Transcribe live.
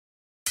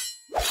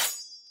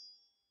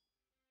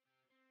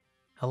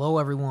Hello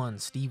everyone,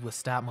 Steve with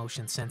Stop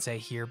Motion Sensei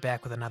here,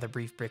 back with another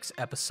Brief Bricks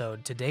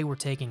episode. Today we're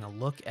taking a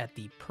look at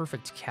the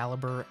perfect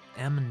caliber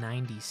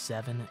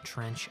M97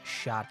 trench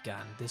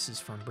shotgun. This is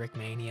from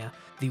Brickmania.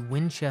 The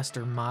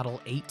Winchester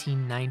Model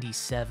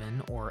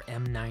 1897, or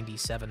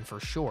M97 for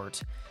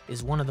short,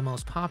 is one of the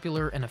most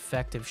popular and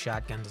effective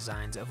shotgun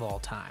designs of all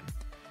time.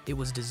 It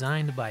was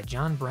designed by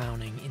John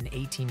Browning in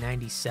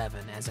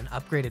 1897 as an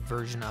upgraded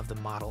version of the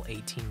Model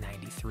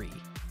 1893.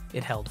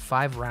 It held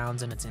 5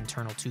 rounds in its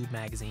internal tube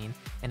magazine,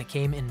 and it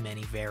came in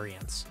many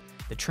variants.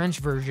 The trench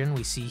version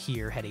we see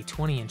here had a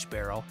 20-inch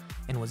barrel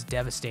and was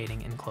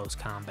devastating in close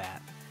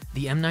combat.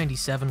 The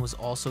M97 was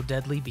also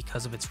deadly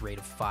because of its rate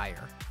of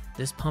fire.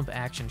 This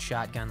pump-action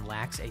shotgun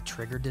lacks a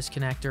trigger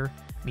disconnector,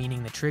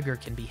 meaning the trigger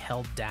can be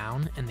held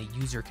down and the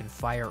user can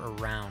fire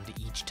around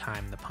each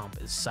time the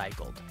pump is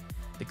cycled.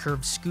 The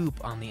curved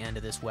scoop on the end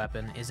of this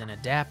weapon is an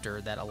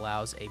adapter that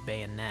allows a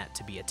bayonet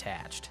to be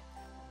attached.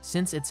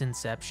 Since its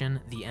inception,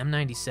 the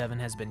M97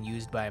 has been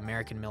used by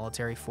American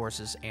military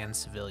forces and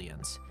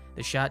civilians.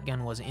 The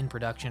shotgun was in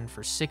production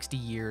for 60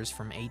 years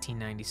from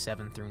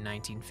 1897 through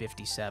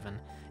 1957,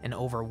 and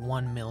over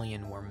 1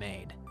 million were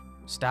made.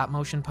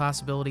 Stop-motion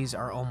possibilities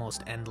are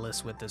almost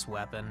endless with this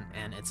weapon,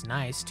 and it's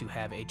nice to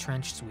have a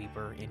trench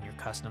sweeper in your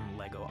custom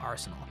LEGO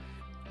arsenal.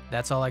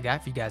 That's all I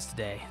got for you guys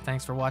today.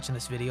 Thanks for watching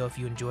this video. If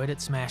you enjoyed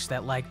it, smash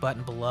that like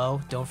button below.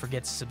 Don't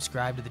forget to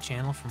subscribe to the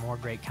channel for more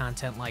great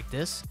content like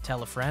this.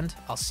 Tell a friend.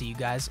 I'll see you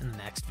guys in the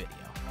next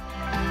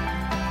video.